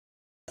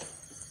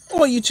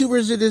Well,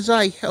 YouTubers, it is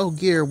I,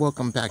 Hellgear.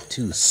 Welcome back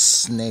to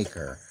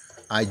Sssnaker.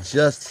 I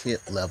just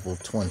hit level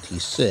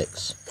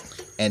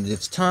 26, and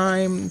it's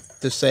time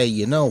to say,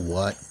 you know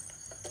what?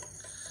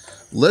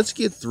 Let's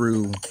get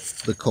through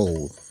the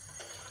cold.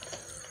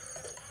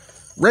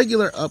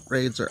 Regular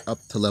upgrades are up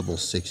to level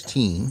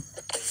 16,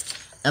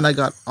 and I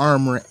got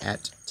armor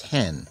at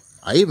 10.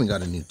 I even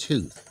got a new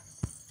tooth.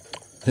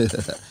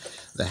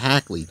 The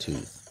Hackley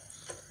tooth.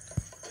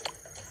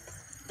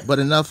 But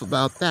enough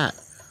about that.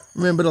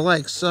 Remember to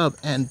like, sub,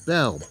 and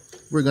bell.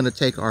 We're going to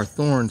take our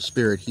Thorn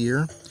Spirit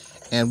here,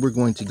 and we're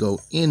going to go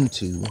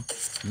into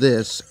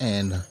this,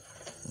 and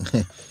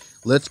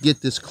let's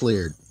get this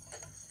cleared.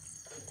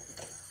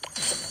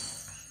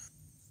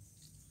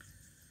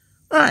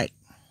 Alright.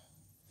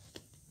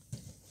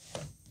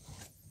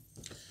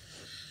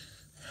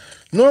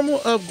 Normal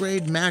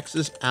upgrade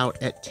maxes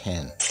out at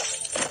 10.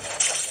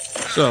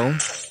 So,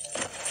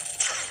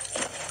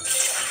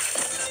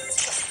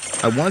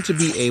 I want to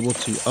be able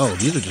to... Oh,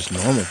 these are just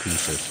normal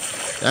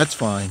pieces. That's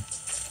fine.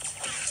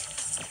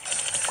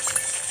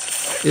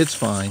 It's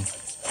fine.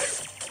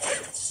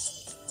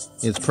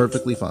 It's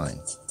perfectly fine.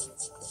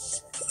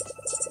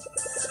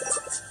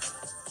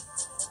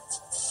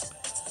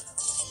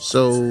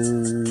 So...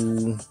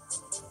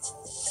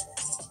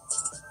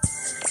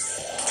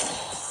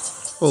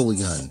 Holy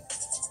gun.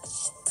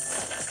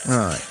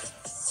 Alright.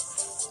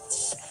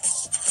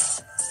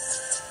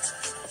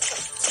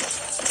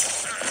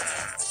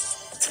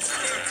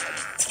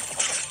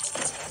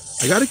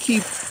 I gotta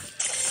keep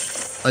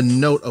a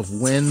note of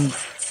when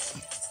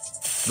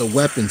the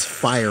weapons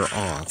fire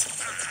off.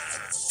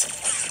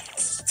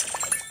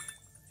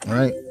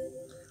 Alright?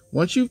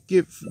 Once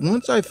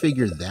I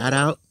figure that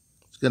out,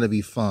 it's gonna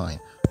be fine.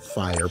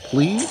 Fire,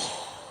 please.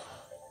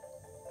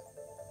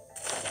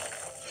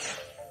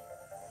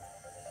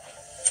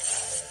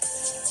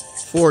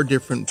 Four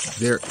different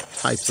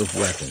types of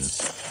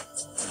weapons.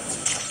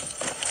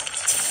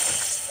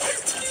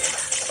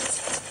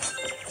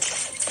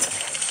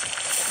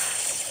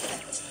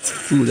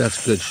 Ooh,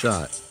 that's a good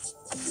shot.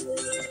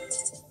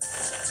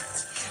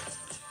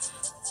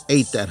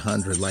 Ate that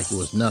 100 like it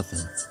was nothing.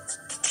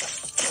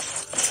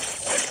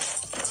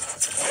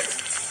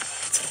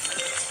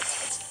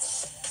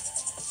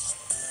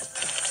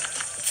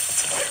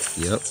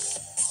 Yep.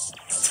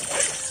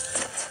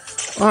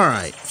 All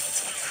right.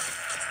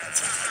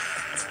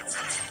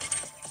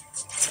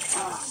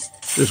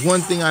 There's one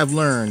thing I've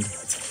learned.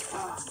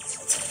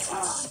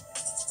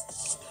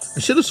 I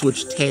should have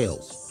switched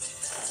tails.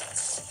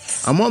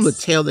 I'm on the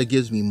tail that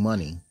gives me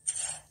money.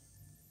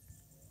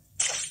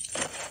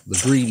 The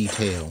greedy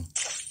tail.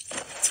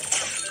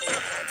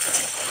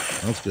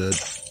 That's good.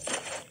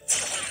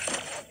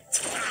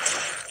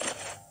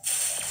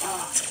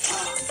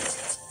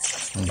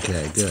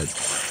 Okay, good.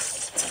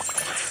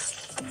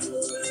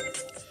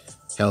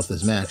 Health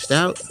is maxed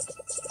out.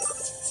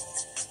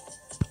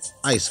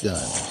 Ice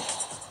gun.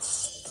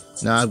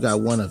 Now I've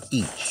got one of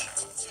each.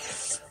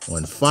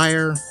 One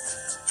fire,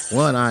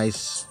 one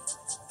ice,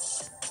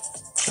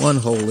 one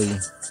holy,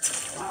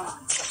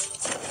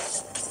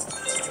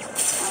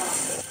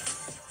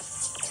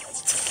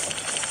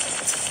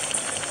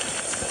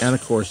 and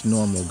of course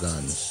normal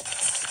guns.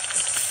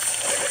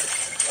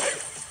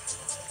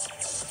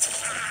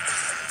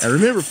 And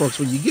remember folks,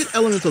 when you get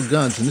elemental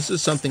guns, and this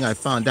is something I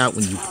found out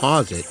when you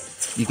pause it,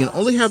 you can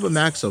only have a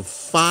max of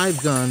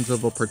 5 guns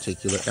of a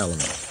particular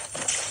element.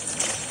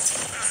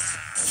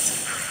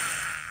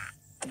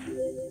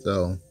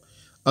 So,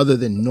 other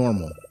than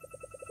normal.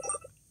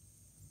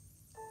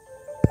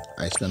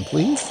 Ice gun,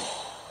 please.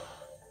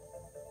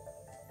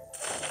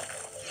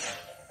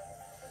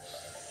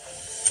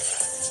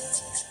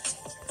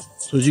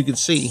 So as you can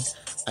see,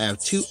 I have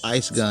 2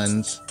 ice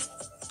guns,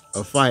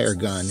 a fire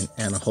gun,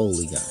 and a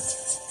holy gun.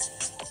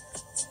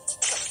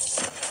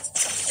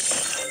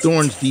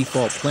 Thorn's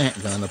default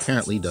plant gun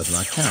apparently does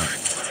not count.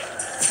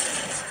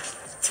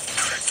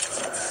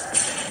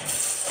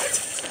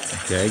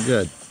 Okay,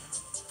 good.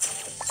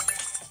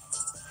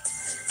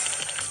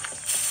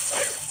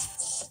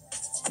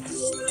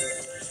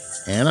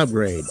 And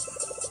upgrade.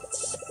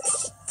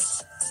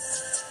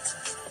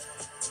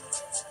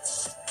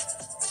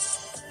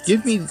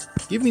 Give me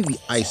the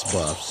ice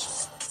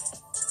buffs.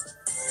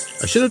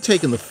 I should have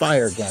taken the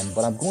fire gun,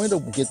 but I'm going to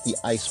get the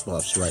ice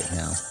buffs right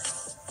now.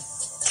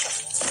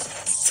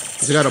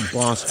 Because I got a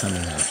boss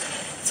coming up.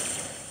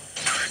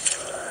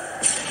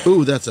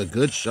 Ooh, that's a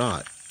good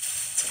shot.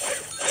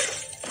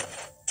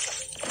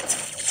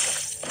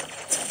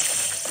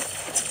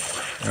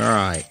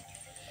 Alright.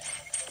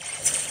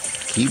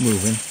 Keep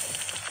moving.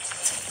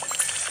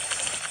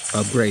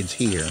 Upgrades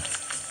here.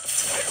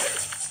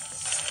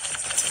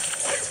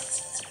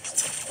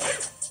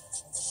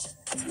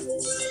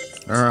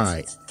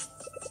 Alright.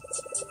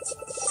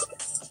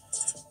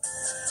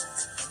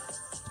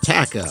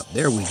 Attack up.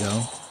 There we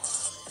go.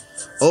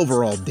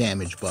 Overall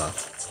damage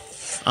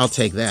buff. I'll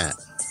take that.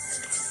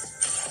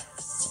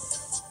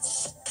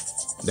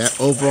 That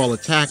overall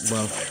attack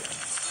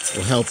buff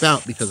will help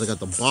out because I got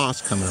the boss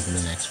coming up in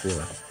the next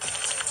floor.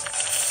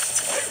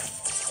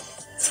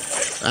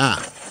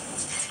 Ah.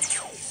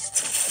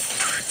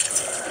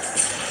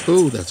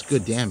 Ooh, that's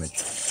good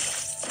damage.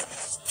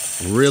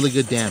 Really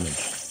good damage.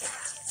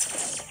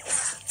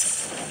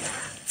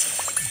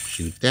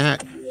 Shoot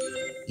that.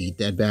 Eat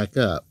that back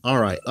up.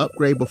 Alright,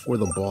 upgrade before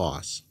the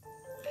boss.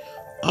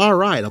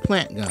 Alright, a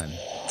plant gun.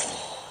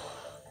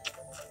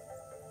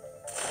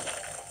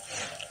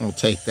 I'll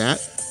take that.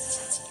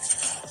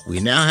 We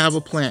now have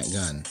a plant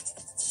gun.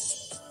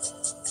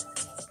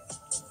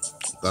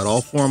 Got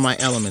all 4 of my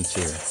elements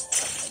here.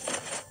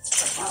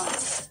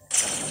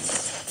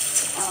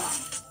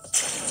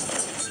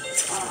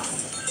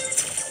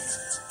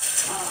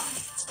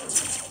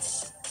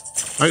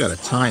 I gotta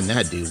time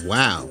that dude.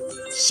 Wow.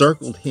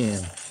 Circled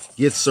him.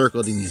 Gets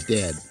circled and he's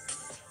dead.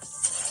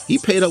 He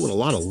paid up with a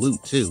lot of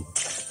loot too.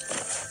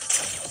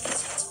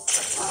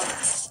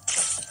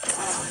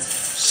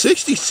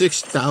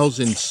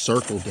 66,000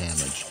 circle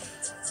damage.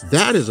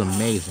 That is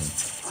amazing.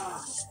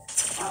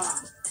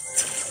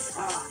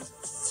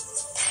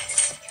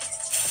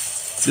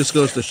 This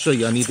goes to show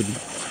you I need to be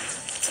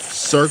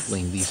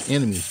circling these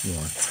enemies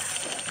more.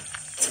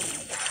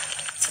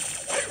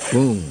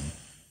 Boom.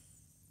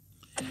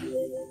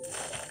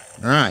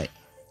 Alright.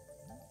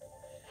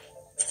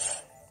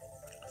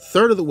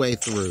 Third of the way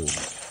through.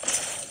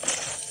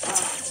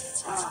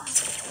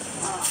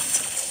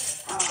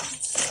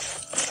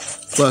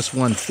 Plus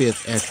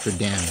 1/5 extra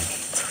damage.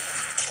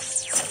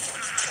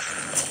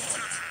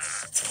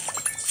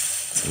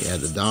 We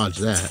had to dodge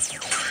that.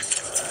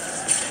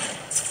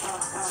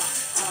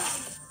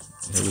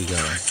 There we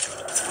go.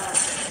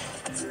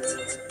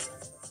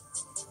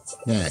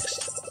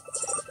 Next.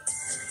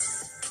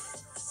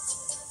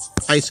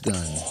 Ice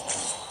gun.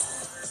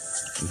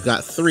 We've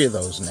got 3 of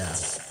those now.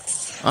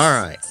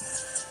 Alright.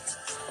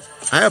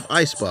 I have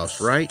ice buffs,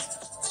 right?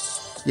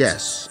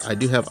 Yes, I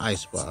do have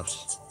ice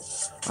buffs.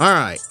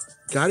 Alright.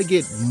 Gotta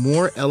get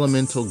more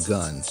elemental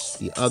guns.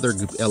 The other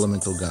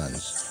elemental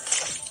guns.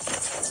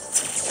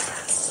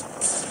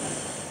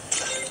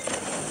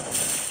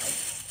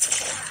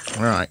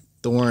 Alright.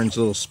 Thorn's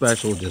little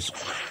special, just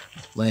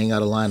laying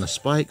out a line of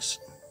spikes.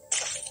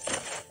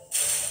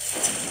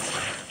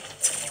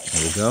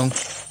 There we go.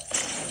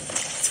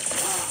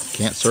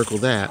 Can't circle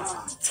that.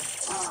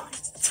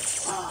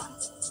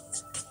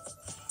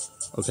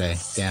 Okay,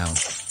 down.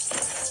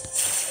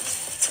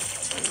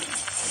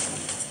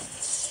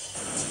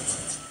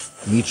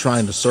 Me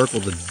trying to circle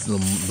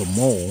the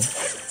mole.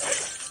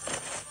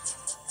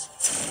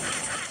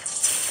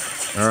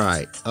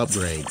 Alright,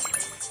 upgrade.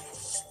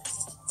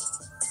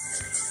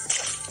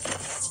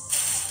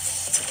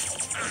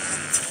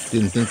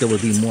 Didn't think there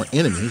would be more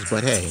enemies,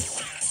 but hey.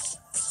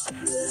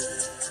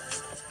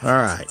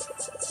 Alright.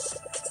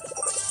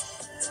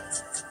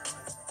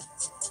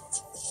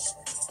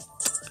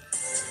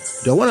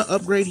 Do I want to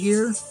upgrade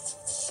here?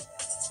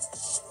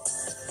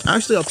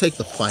 Actually, I'll take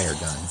the fire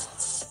gun.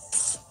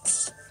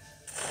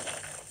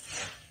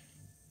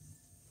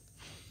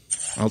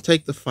 I'll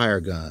take the fire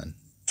gun.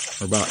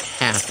 We're about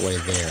halfway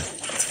there.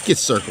 Get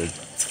circled.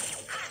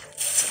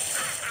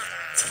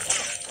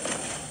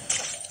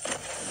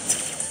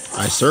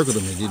 I circled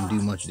him and didn't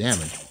do much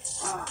damage.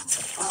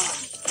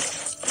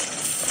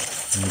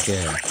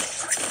 Okay.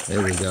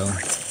 There we go.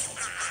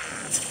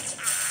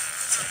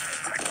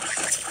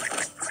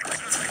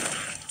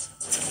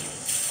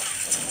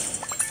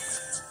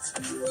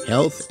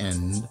 Health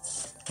and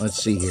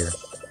let's see here.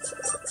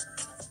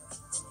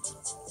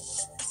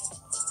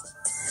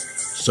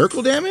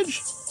 Circle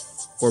damage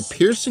or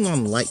piercing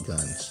on light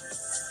guns?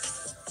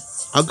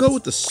 I'll go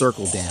with the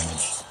circle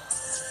damage.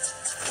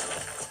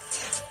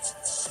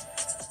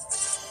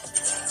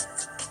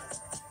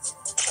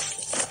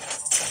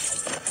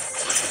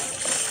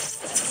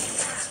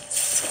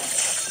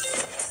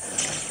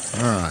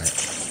 Alright.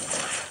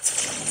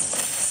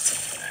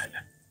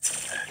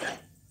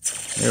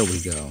 There we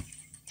go.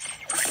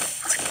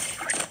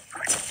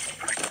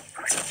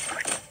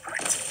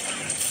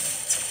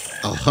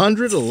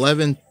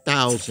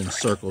 $111,000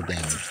 circle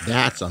damage.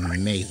 That's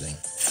amazing.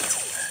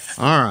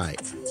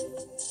 Alright.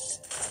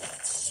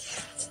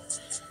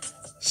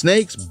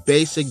 Snake's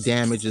basic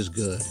damage is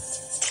good.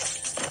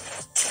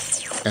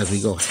 As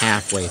we go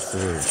halfway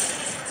through.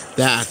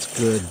 That's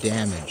good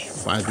damage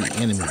by the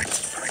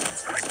enemies.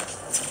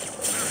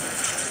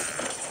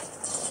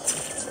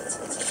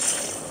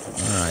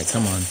 Alright,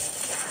 come on.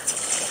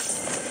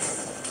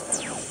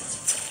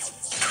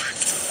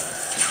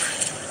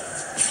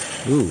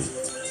 Ooh.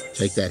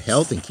 Take that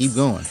health and keep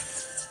going.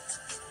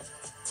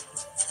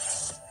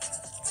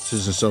 This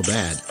isn't so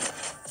bad.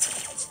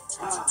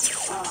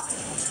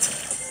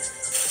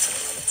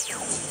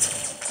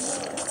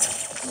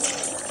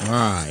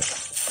 Alright.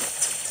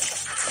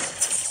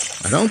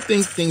 I don't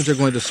think things are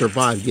going to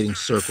survive getting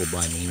circled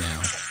by me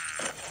now.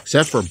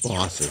 Except for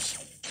bosses.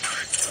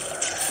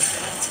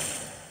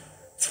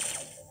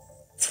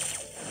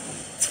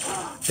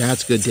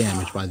 That's good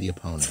damage by the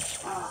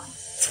opponents.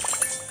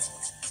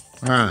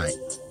 Alright.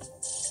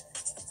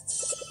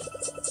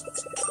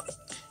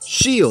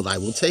 Shield, I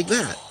will take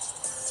that.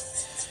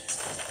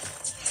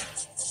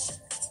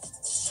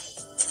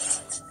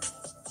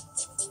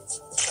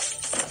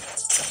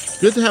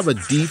 Good to have a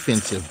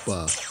defensive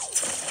buff.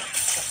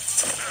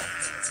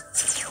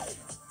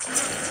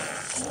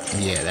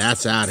 Yeah,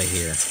 that's out of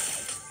here.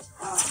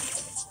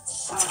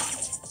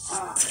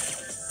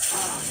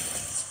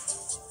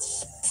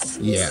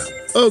 Yeah,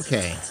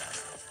 okay.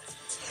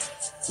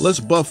 Let's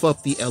buff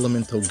up the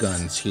elemental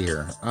guns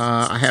here.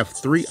 I have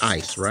 3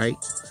 ice, right?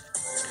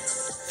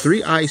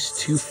 3 ice,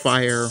 2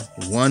 fire,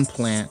 1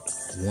 plant,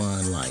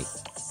 1 light.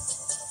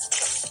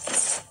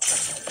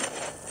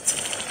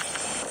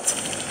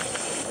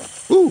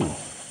 Ooh.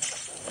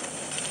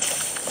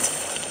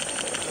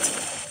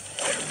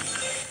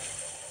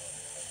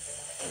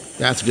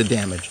 That's good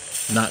damage.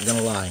 Not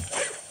gonna lie.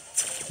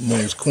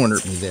 Moon's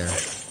cornered me there.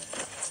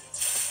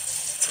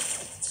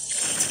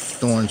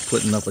 Thorn's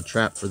putting up a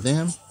trap for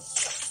them.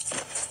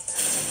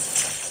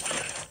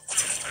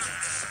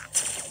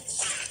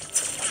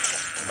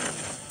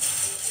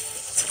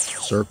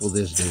 Circle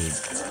this dude.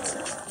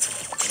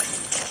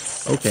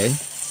 Okay.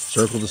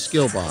 Circle the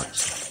skill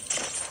box.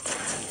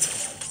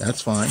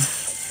 That's fine.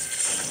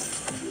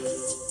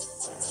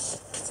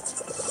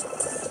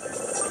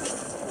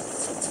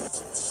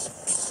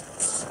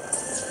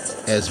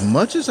 As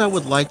much as I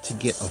would like to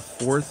get a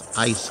 4th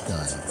ice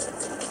gun,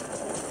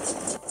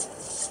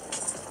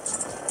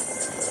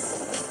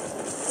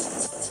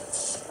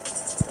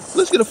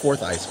 let's get a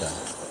 4th ice gun.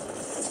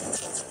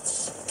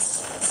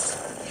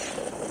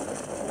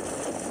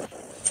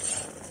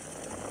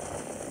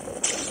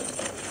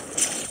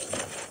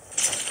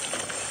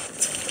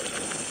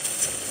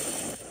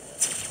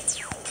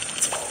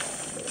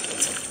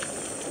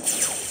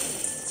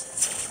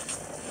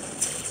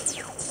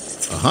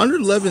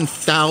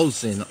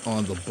 $111,000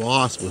 on the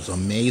boss was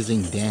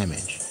amazing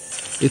damage.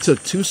 It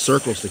took 2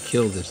 circles to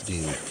kill this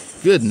dude.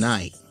 Good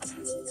night.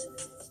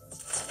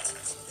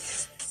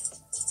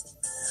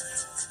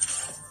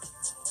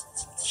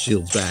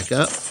 Shields back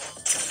up.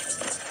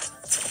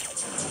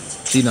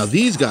 See, now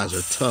these guys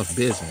are tough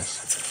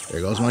business.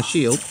 There goes my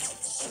shield.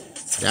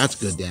 That's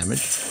good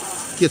damage.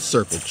 Get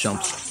circled,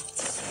 chumps.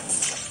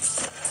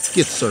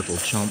 Get circled,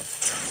 chump.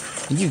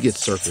 And you get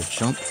circled,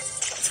 chump.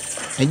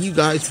 And you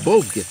guys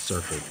both get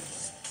circled.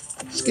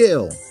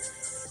 Skill.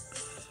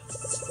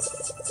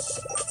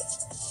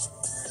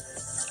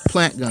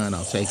 Plant gun,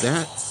 I'll take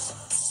that.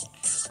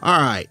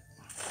 Alright.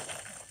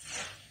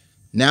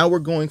 Now we're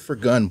going for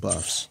gun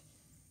buffs.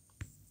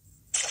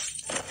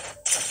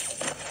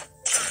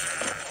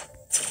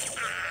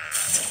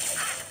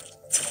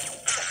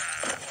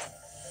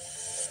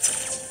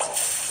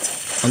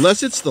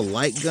 Unless it's the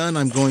light gun,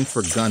 I'm going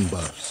for gun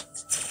buffs.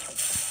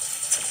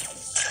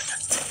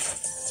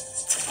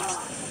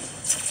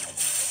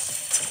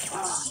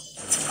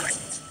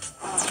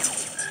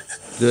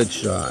 Good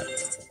shot.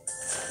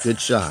 Good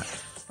shot.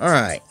 All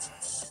right.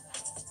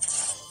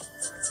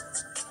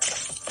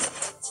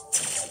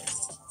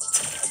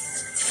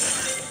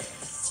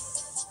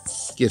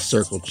 Get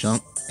circled,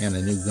 chump, and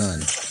a new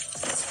gun.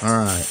 All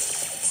right.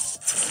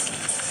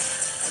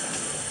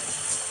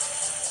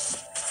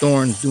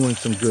 Thorn's doing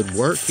some good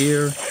work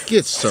here.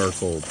 Get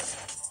circled.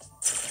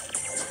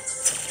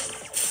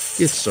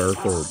 Get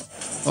circled.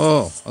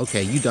 Oh,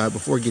 okay. You died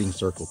before getting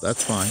circled.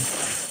 That's fine.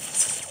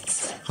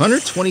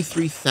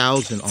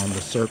 123,000 on the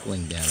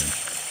circling damage.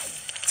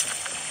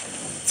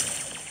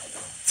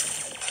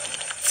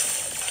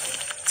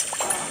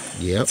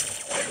 Yep.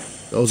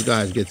 Those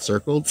guys get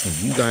circled and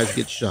you guys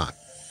get shot.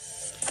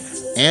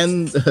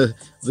 And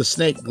the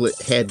snake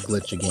head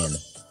glitch again.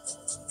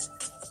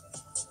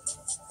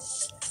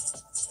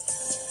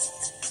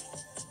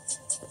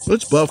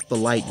 Let's buff the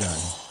light gun.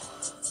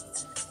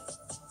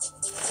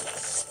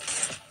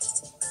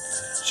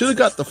 Should have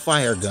got the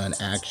fire gun,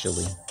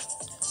 actually.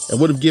 It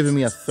would have given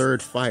me a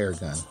 3rd fire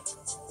gun.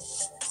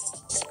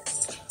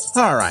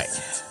 All right,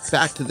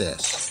 back to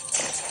this.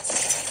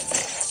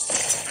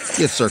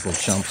 Get circled,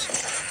 chumps.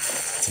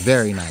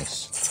 Very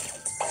nice.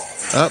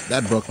 Oh,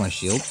 that broke my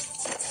shield.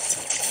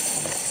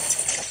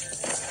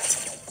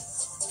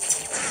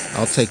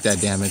 I'll take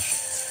that damage.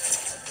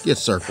 Get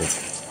circled.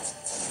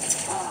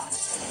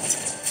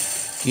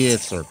 Get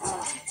circled.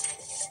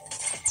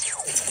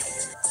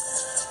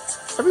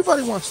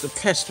 Everybody wants to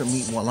pester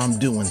me while I'm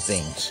doing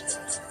things,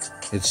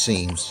 it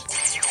seems.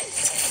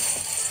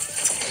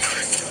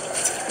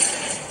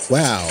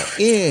 Wow,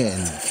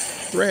 in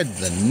thread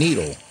the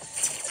needle.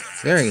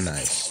 Very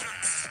nice.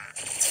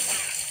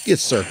 Get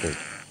circled.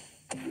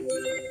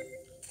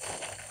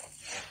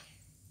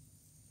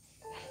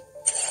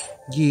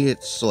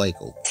 Get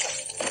circled.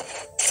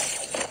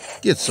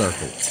 Get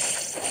circled.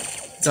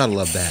 Gotta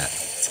love that.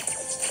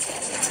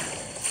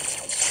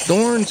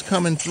 Thorn's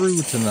coming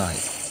through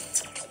tonight.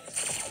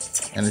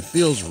 And it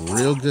feels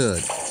real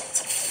good.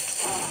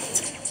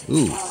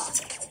 Ooh.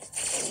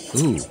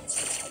 Ooh.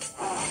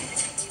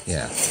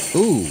 Yeah.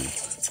 Ooh.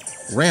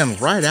 Ran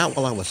right out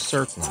while I was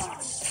circling.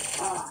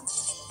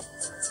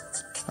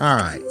 All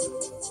right.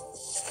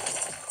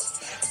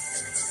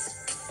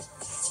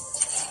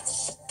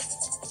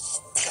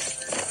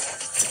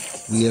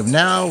 We have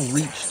now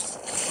reached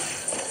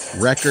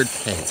record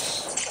pace.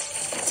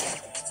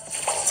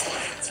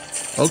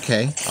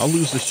 Okay, I'll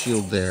lose the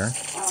shield there.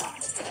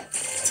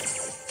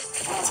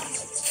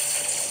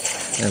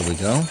 There we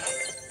go.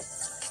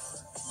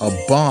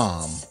 A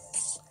bomb.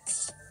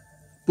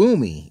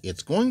 Boomy.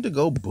 It's going to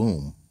go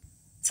boom.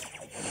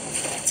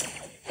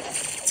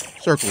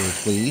 Circle it,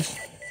 please.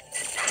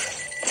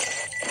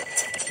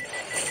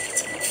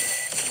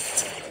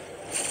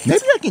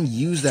 Maybe I can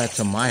use that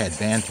to my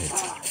advantage.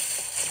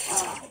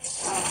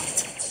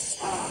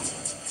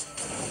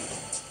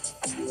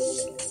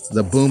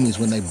 The boomies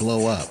when they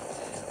blow up.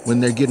 When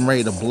they're getting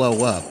ready to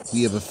blow up,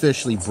 we have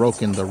officially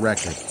broken the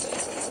record.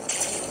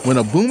 When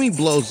a boomy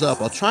blows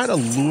up, I'll try to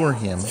lure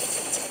him.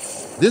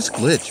 This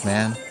glitch,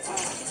 man.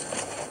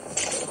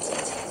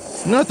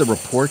 I'm going to have to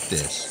report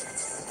this.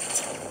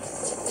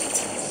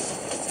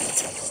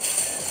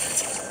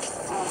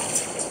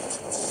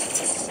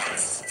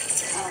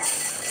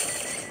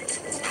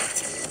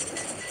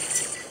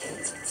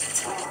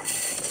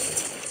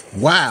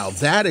 Wow,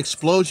 that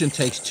explosion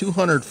takes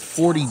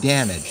 240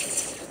 damage.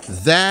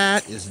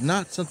 That is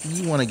not something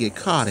you want to get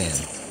caught in.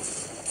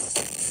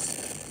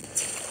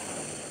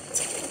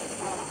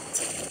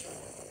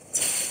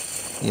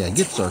 Yeah,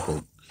 get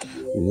circled.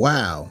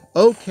 Wow,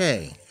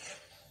 okay.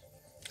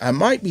 I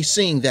might be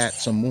seeing that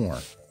some more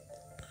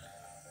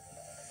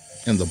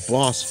in the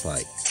boss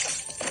fight.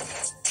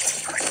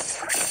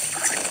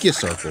 Get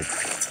circled.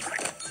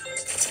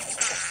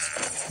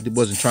 It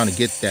wasn't trying to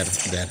get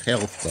that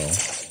health though.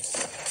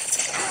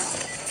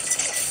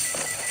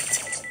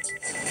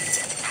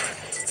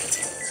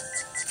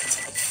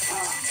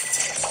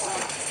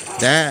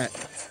 That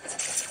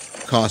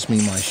cost me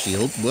my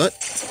shield, but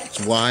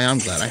that's why I'm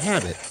glad I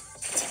have it.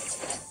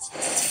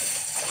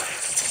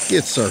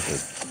 Get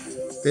circled.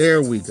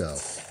 There we go.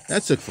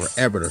 That took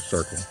forever to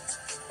circle.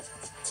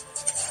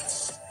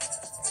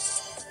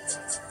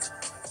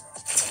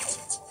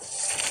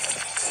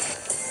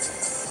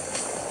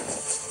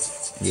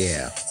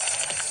 Yeah.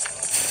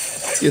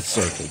 Get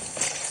circled.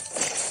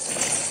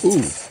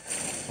 Ooh.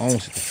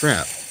 Almost hit the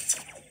trap.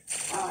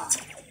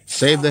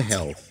 Save the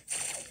health.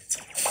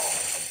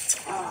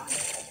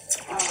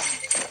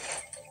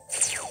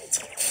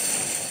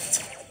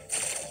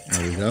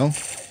 There we go.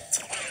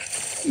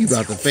 You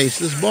about to face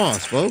this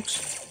boss, folks.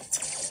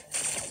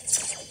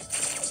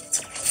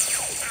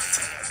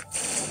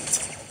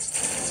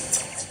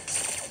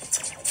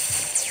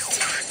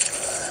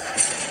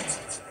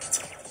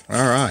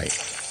 All right.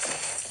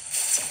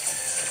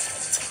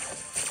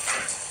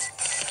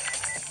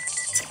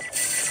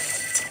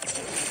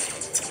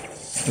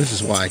 This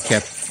is why I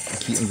kept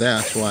keeping.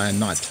 That's why I'm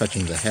not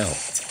touching the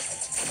health.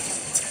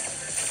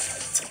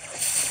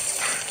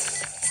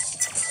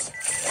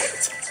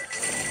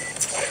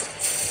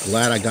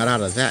 Glad I got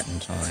out of that in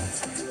time.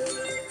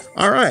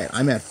 Alright,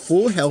 I'm at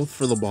full health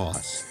for the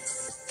boss.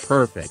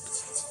 Perfect.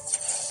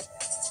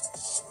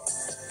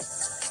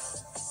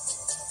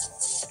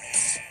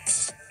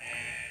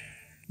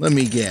 Let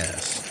me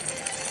guess.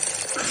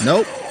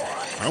 Nope,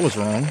 I was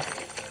wrong.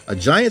 A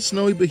giant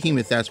snowy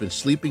behemoth that's been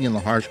sleeping in the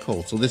harsh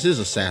cold. So this is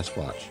a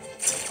Sasquatch.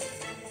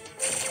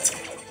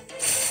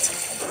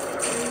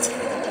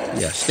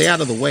 Yeah, stay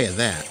out of the way of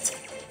that.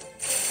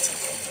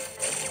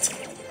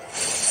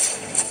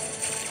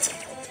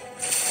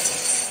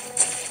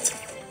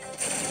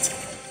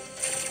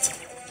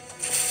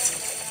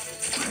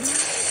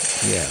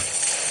 Yeah.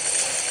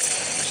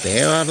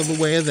 Stay out of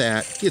the way of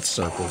that. Get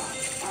circled.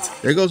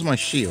 There goes my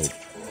shield.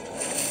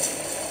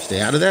 Stay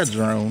out of that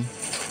zone.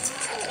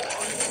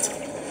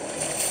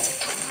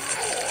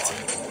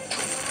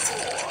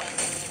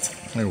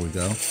 There we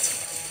go.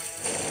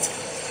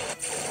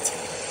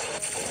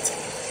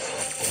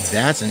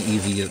 That's an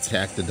easy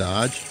attack to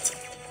dodge.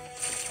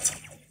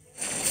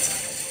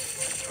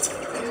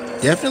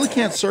 Definitely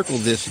can't circle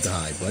this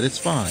guy, but it's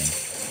fine.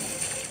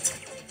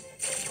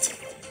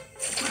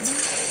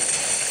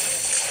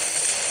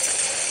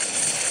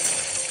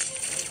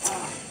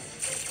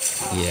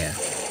 Yeah.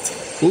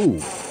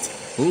 Ooh.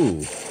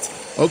 Ooh.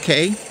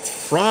 Okay.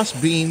 Frost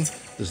beam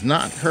does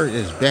not hurt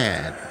as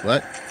bad,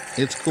 but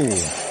it's cool.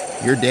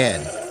 You're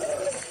dead.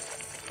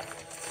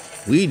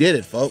 We did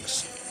it,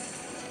 folks.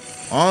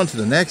 On to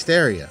the next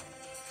area.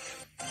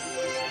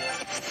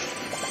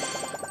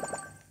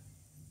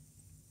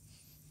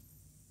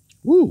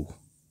 Woo.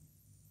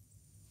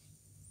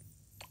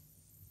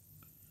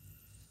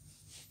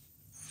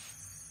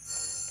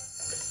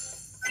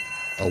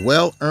 A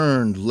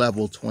well-earned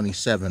level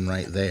 27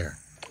 right there.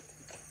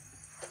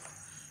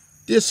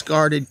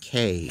 Discarded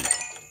cave.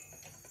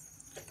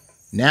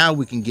 Now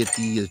we can get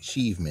the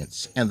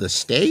achievements and the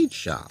stage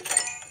shop.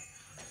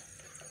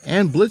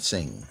 And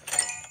blitzing.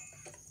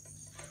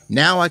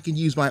 Now I can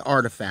use my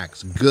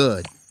artifacts.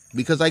 Good.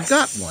 Because I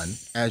got one,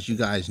 as you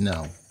guys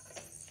know.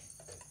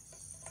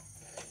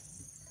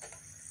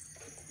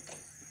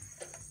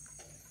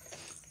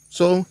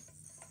 So,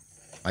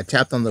 I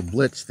tapped on the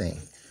blitz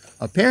thing.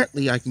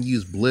 Apparently, I can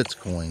use blitz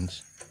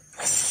coins.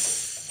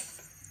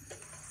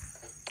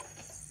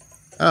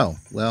 Oh,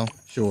 well,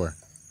 sure.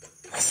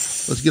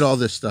 Let's get all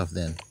this stuff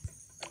then.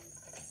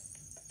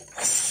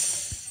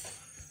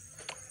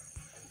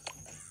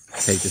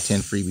 Take the 10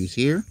 freebies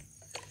here.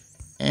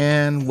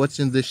 And what's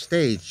in this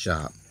stage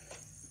shop?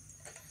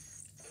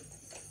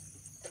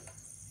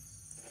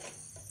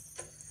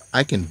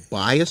 I can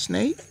buy a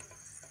snake?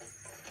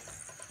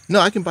 No,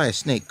 I can buy a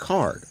snake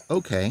card.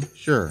 Okay,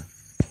 sure.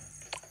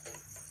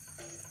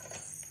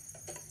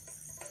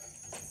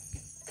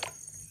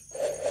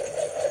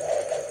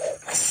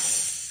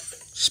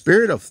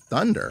 Spirit of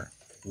Thunder.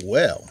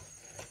 Well,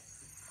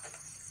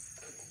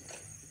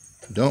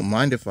 don't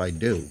mind if I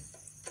do.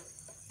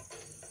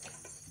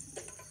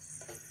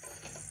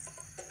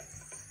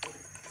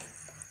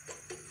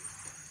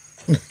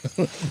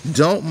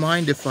 Don't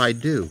mind if I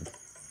do.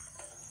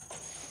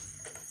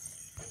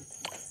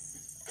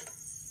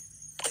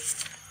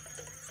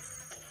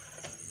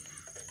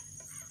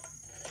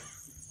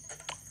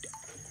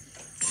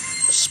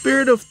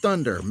 Spirit of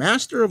Thunder,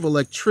 master of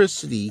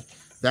electricity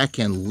that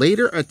can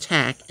later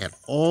attack at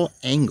all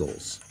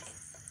angles.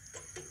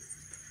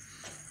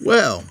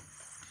 Well,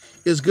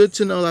 it's good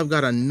to know I've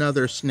got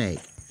another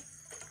snake.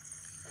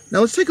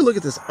 Now let's take a look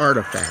at this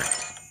artifact.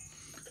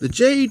 The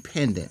Jade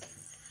Pendant.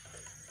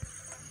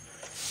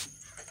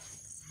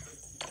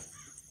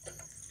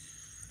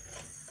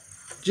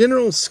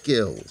 General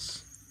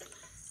skills.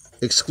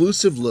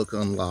 Exclusive look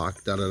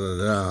unlocked. Da da da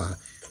da.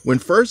 When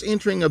first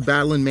entering a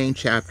battle in main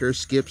chapter,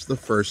 skips the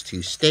first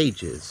 2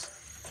 stages.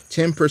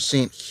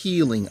 10%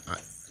 healing.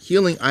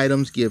 Healing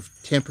items give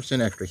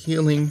 10% extra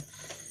healing.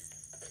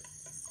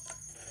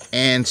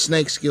 And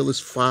snake skill is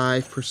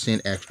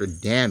 5% extra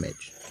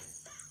damage.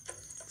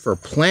 For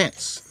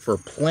plants, for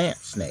plant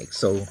snakes.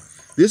 So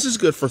this is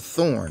good for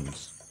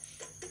thorns.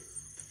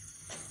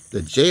 The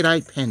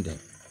Jadeite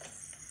Pendant.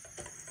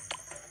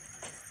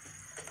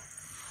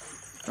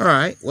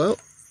 Alright, well,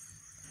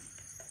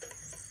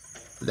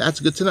 that's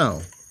good to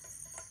know.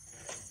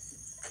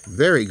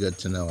 Very good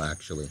to know,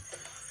 actually.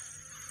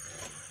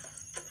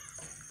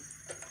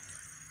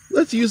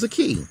 Let's use a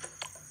key.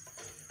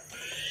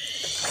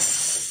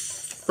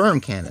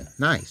 Firm cannon.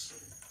 Nice.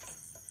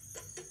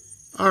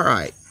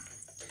 Alright.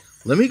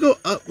 Let me go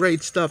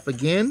upgrade stuff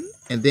again,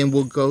 and then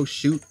we'll go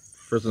shoot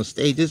for some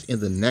stages in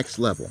the next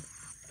level.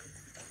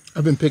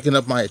 I've been picking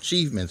up my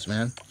achievements,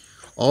 man.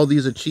 All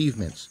these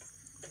achievements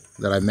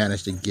that I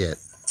managed to get.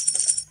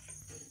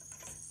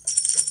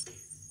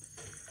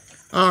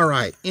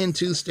 Alright,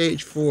 into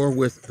stage 4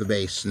 with the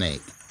base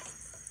snake.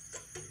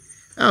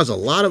 That was a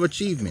lot of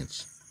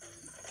achievements.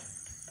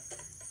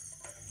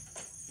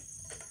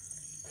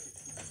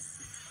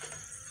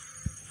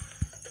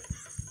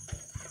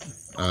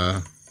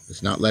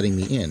 It's not letting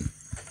me in.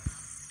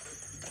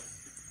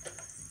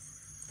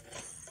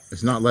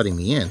 It's not letting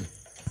me in.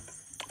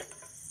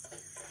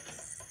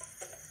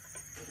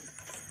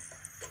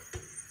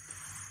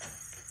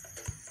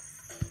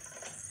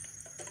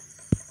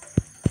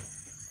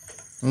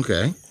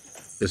 Okay,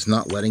 it's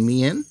not letting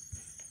me in.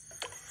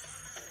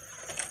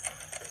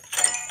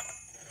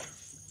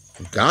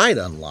 Guide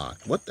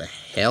unlocked. What the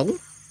hell?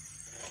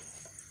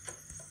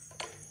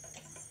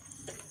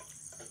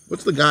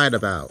 What's the guide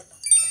about?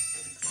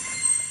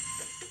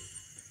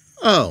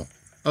 Oh,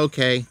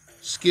 okay.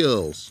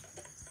 Skills.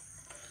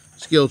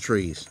 Skill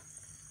trees.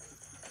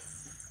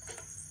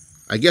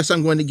 I guess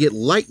I'm going to get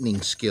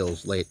lightning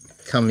skills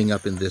coming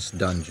up in this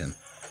dungeon.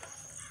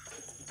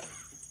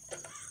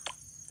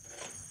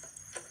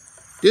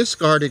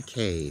 Discarded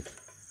cave.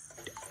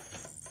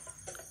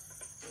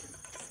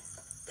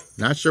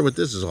 Not sure what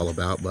this is all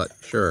about, but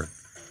sure.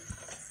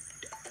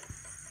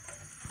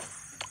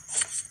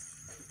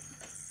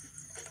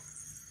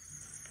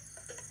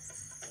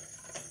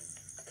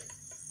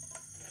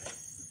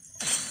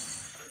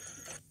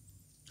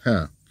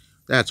 Huh.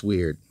 That's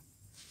weird.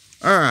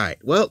 Alright,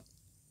 well,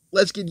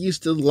 let's get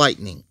used to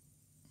lightning.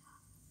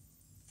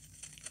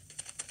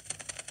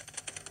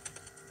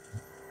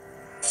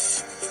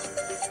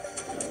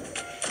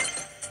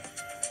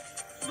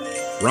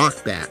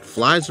 Rock bat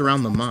flies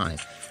around the mine.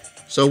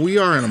 So we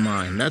are in a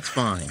mine. That's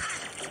fine.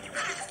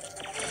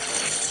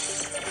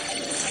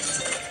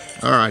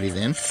 Alrighty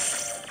then.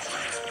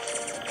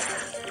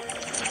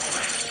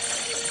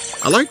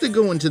 I like to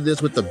go into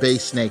this with the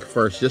base snake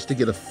first just to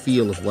get a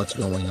feel of what's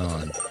going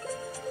on.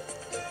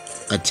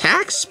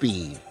 Attack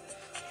speed.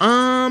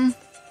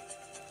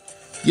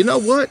 You know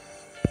what?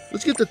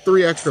 Let's get the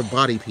 3 extra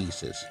body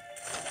pieces.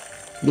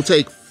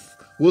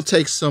 We'll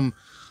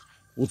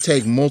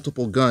take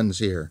multiple guns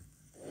here.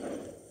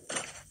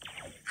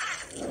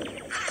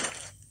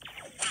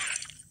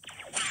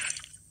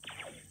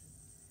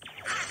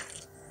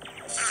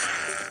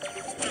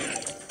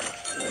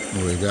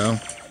 There we go.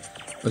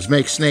 Let's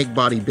make snake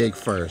body big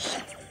first.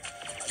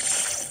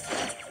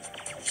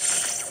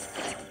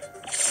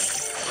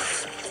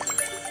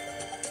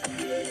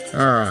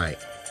 Alright.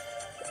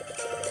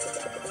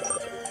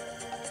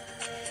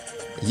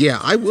 Yeah,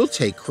 I will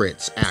take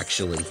crits,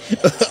 actually.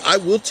 I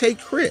will take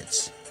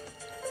crits.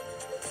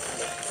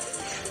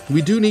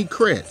 We do need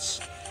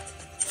crits.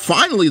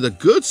 Finally, the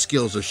good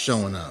skills are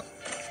showing up.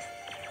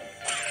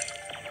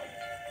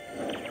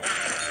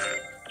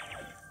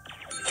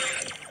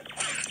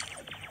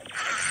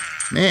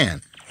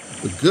 Man,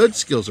 The good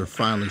skills are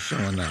finally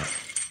showing up.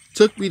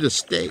 Took me to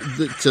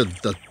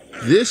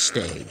this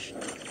stage.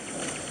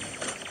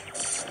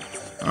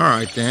 All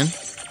right then.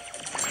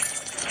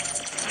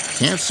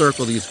 Can't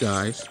circle these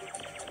guys.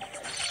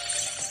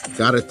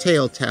 Got a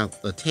tail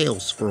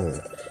scroll.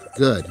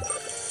 Good.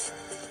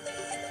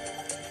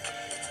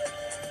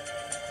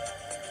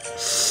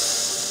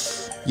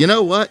 You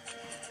know what?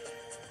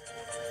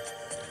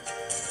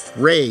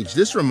 Rage.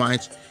 This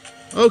reminds...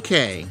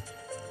 Okay.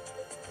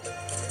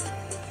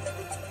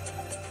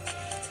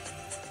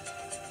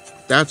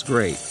 That's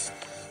great.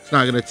 It's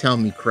not going to tell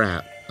me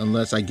crap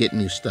unless I get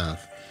new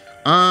stuff.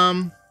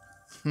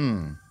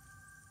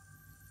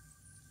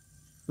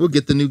 We'll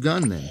get the new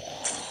gun then.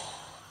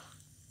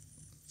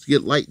 Let's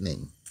get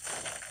lightning.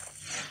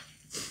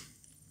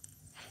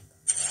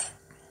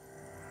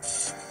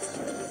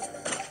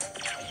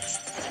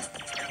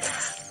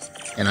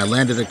 And I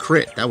landed a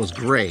crit. That was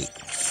great.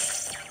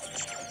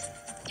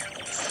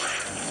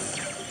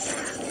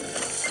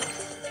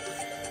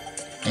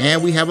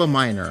 And we have a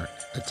minor.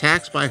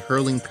 Attacks by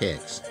hurling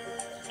picks.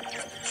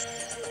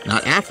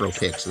 Not Afro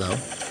picks, though.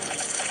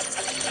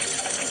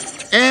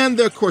 And,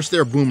 of course,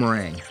 they're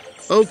boomerang.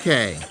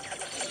 Okay.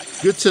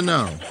 Good to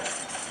know.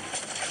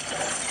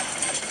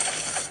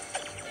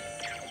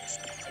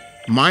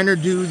 Minor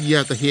dude, you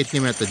have to hit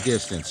him at the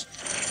distance.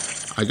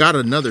 I got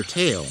another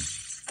tail.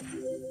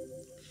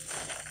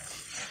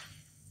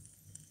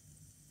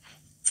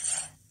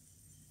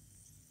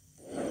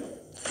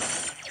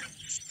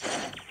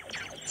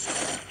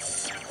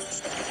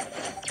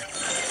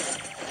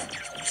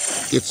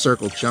 Get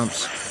circle,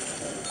 chumps.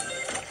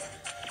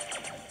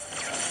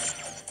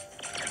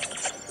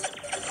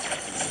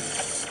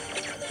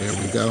 There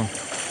we go.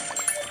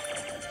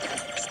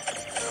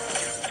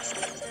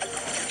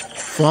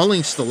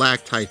 Falling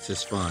stalactites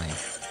is fine.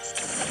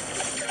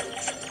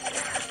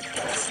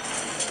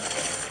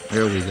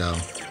 There we go.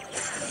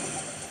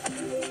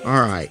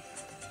 All right.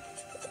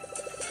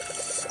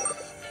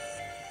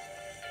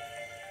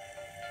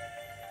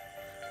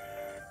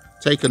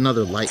 Take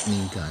another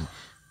lightning gun.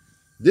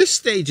 This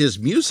stage's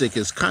music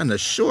is kind of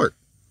short.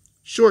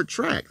 Short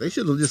track. They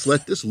should have just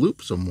let this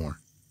loop some more.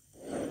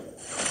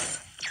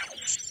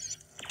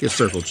 Get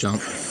circle,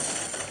 chump.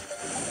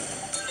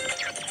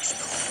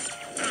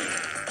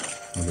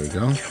 There we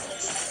go.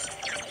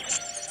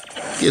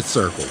 Get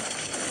circled.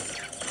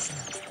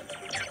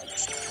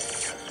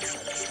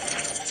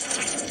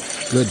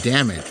 Good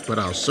damage, but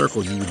I'll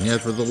circle you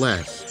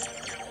nevertheless.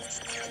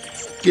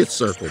 Get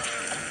circled.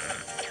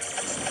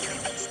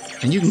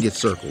 And you can get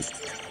circled.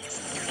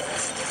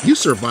 You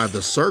survived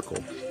the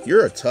circle.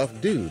 You're a tough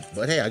dude.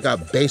 But hey, I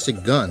got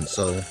basic guns,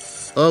 so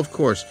of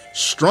course.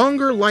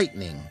 Stronger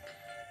lightning.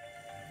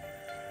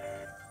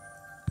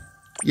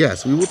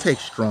 Yes, we will take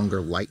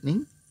stronger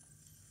lightning.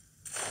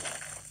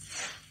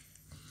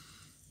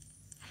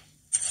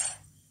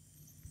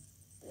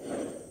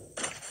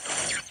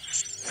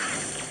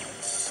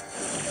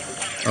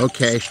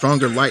 Okay,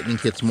 stronger lightning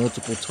hits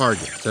multiple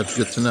targets. That's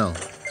good to know.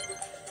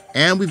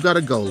 And we've got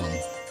a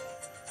golem.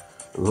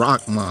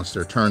 Rock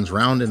monster turns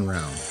round and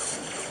round.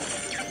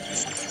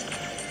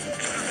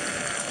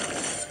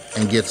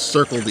 And gets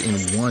circled in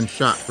one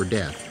shot for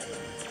death.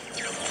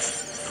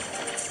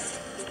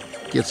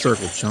 Get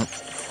circled, chump.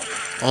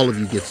 All of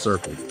you get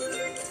circled.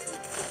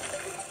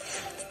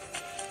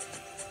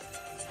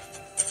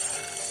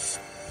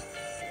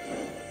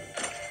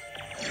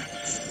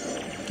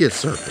 Get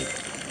circled.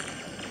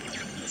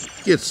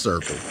 Get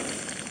circled.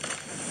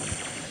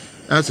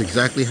 That's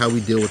exactly how we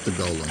deal with the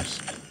golems.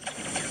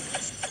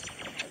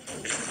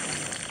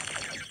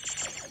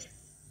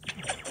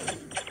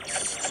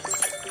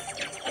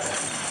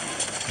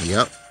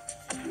 Yep.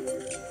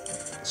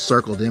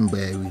 Circle them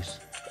babies.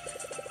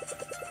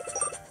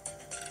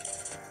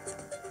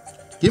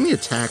 Give me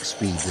attack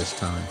speed this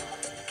time.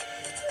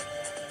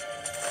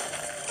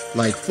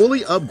 Like, fully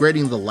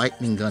upgrading the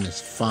lightning gun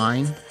is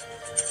fine.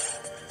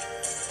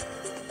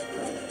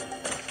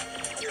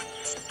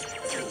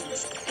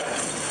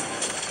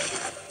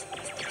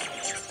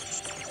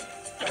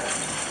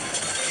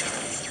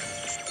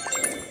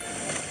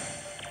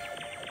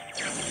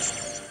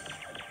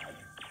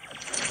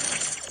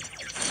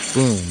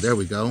 Boom, there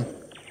we go.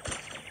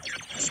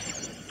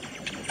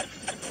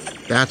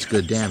 That's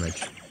good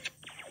damage.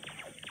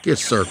 Get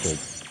circled.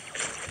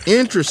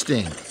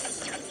 Interesting.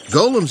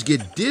 Golems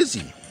get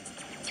dizzy.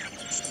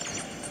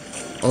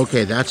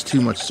 Okay, that's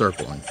too much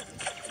circling.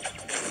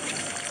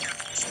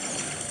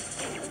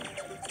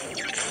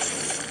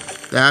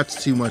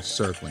 That's too much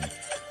circling.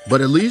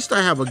 But at least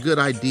I have a good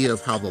idea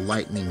of how the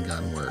lightning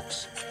gun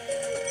works.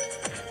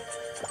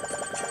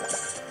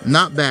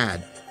 Not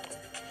bad.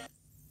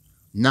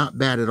 Not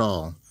bad at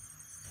all.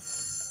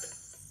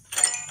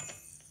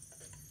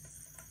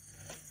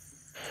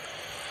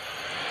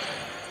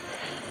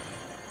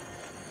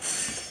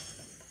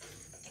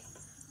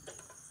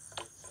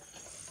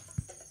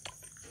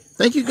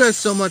 Thank you guys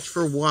so much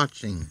for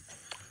watching.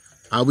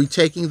 I'll be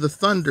taking the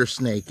Thunder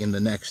Snake in the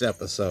next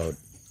episode.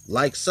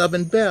 Like, sub,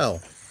 and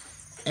bell.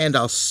 And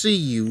I'll see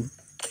you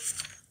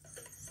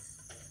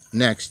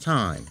next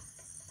time.